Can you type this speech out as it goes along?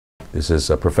This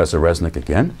is Professor Reznick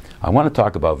again. I want to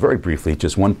talk about very briefly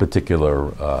just one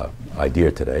particular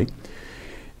idea today,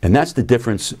 and that's the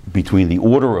difference between the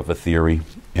order of a theory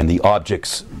and the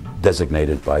objects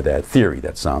designated by that theory.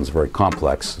 That sounds very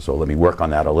complex, so let me work on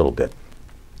that a little bit.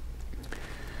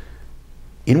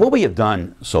 In what we have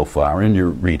done so far in your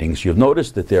readings, you've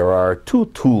noticed that there are two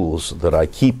tools that I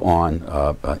keep on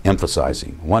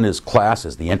emphasizing. One is class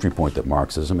as the entry point of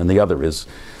Marxism, and the other is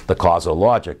the causal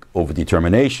logic over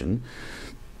determination.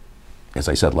 As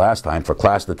I said last time, for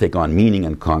class to take on meaning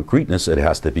and concreteness, it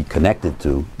has to be connected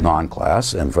to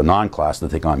non-class, and for non-class to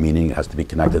take on meaning, it has to be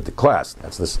connected to class.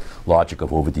 That's this logic of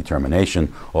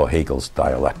overdetermination, or Hegel's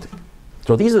dialectic.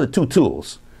 So these are the two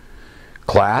tools: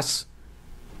 class,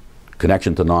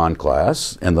 connection to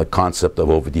non-class, and the concept of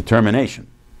overdetermination.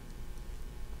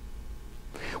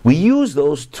 We use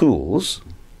those tools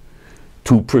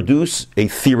to produce a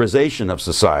theorization of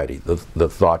society, the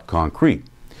thought concrete.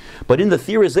 But in the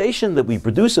theorization that we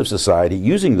produce of society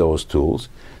using those tools,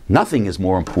 nothing is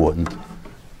more important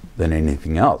than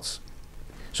anything else.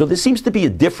 So there seems to be a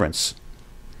difference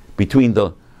between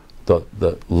the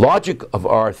logic of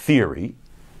our theory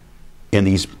and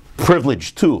these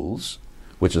privileged tools,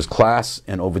 which is class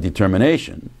and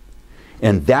overdetermination,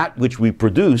 and that which we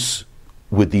produce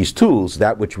with these tools.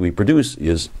 That which we produce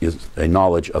is a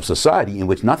knowledge of society in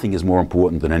which nothing is more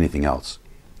important than anything else.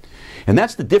 And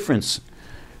that's the difference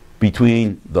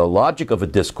between the logic of a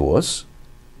discourse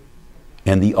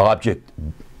and the object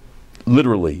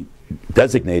literally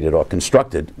designated or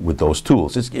constructed with those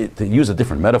tools. To use a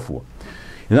different metaphor,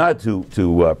 in order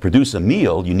to produce a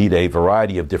meal, you need a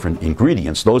variety of different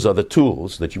ingredients. Those are the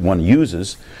tools that one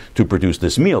uses to produce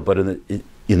this meal. But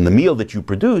in the meal that you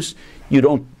produce, you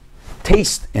don't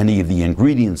taste any of the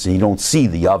ingredients, and you don't see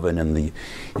the oven and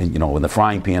the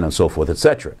frying pan and so forth,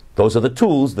 etc. Those are the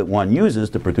tools that one uses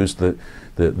to produce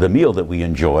the meal that we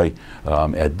enjoy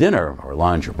at dinner or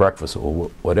lunch or breakfast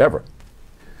or whatever.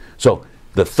 So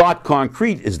the thought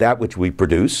concrete is that which we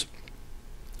produce,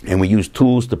 and we use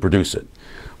tools to produce it.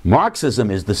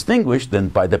 Marxism is distinguished then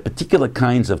by the particular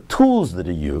kinds of tools that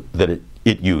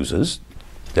it uses,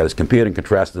 that is compared and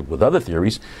contrasted with other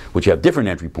theories which have different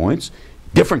entry points,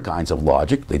 different kinds of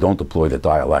logic. They don't deploy the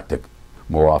dialectic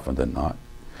more often than not.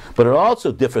 But it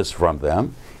also differs from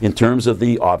them in terms of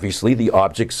obviously the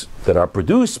objects that are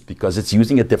produced, because it's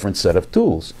using a different set of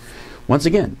tools. Once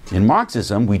again, in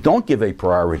Marxism, we don't give a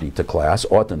priority to class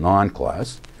or to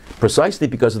non-class, precisely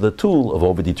because of the tool of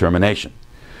overdetermination.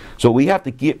 So what we have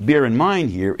to bear in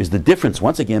mind here is the difference,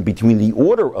 once again, between the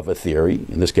order of a theory,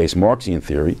 in this case Marxian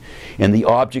theory, and the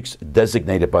objects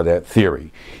designated by that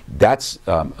theory. That's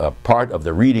a part of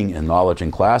the reading and knowledge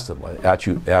in class that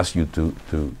I ask you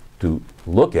to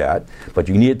look at. But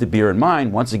you need to bear in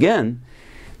mind, once again,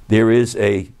 there is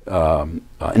an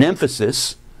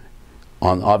emphasis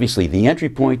on obviously the entry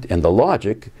point and the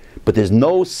logic, but there's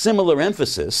no similar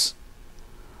emphasis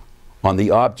on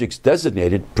the objects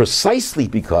designated, precisely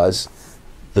because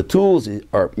the tools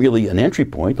are really an entry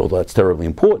point, although that's terribly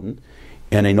important,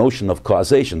 and a notion of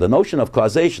causation. The notion of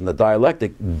causation, the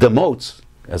dialectic, demotes,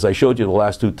 as I showed you the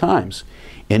last two times,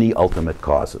 any ultimate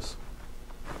causes.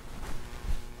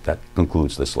 That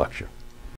concludes this lecture.